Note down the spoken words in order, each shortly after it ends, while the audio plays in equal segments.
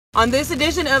On this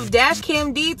edition of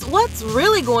DashCamDeets, what's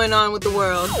really going on with the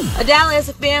world? A Dallas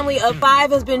family of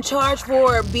 5 has been charged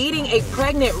for beating a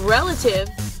pregnant relative.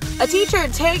 A teacher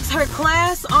takes her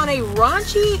class on a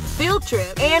raunchy field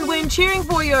trip, and when cheering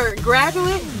for your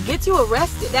graduate gets you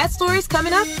arrested. That story's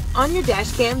coming up on your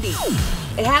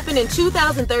DashCamDeets. It happened in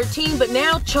 2013, but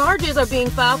now charges are being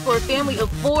filed for a family of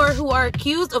 4 who are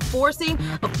accused of forcing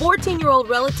a 14-year-old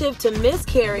relative to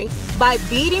miscarry by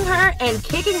beating her and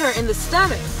kicking her in the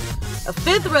stomach. A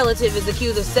 5th relative is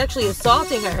accused of sexually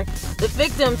assaulting her. The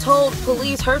victim told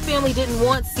police her family didn't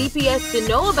want CPS to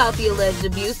know about the alleged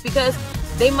abuse because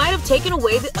they might have taken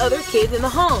away the other kids in the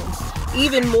home.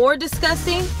 Even more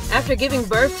disgusting, after giving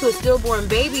birth to a stillborn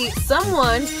baby,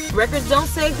 someone, records don't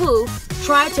say who,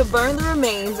 tried to burn the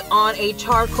remains on a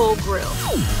charcoal grill.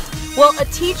 Well, a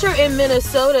teacher in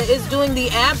Minnesota is doing the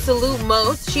absolute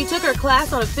most. She took her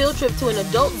class on a field trip to an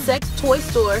adult sex toy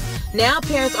store. Now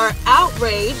parents are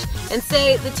outraged and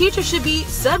say the teacher should be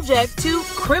subject to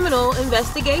criminal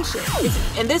investigation.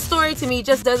 And this story to me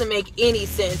just doesn't make any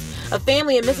sense. A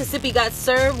family in Mississippi got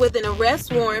served with an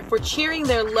arrest warrant for cheering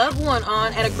their loved one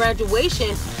on at a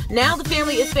graduation. Now the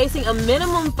family is facing a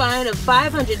minimum fine of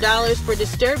 $500 for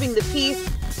disturbing the peace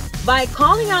by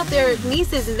calling out their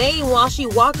niece's name while she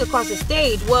walked across the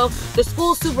stage. Well, the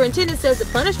school superintendent says the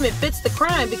punishment fits the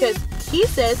crime because he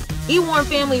says he warned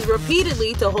families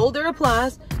repeatedly to hold their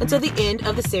applause until the end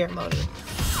of the ceremony.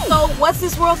 So what's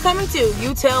this world coming to?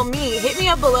 You tell me. Hit me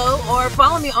up below or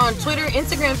follow me on Twitter,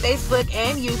 Instagram, Facebook,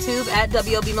 and YouTube at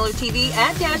WLBMillerTV,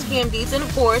 at DashCamDeets, and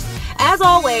of course, as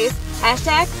always,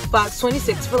 hashtag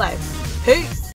Fox26 for life. Peace.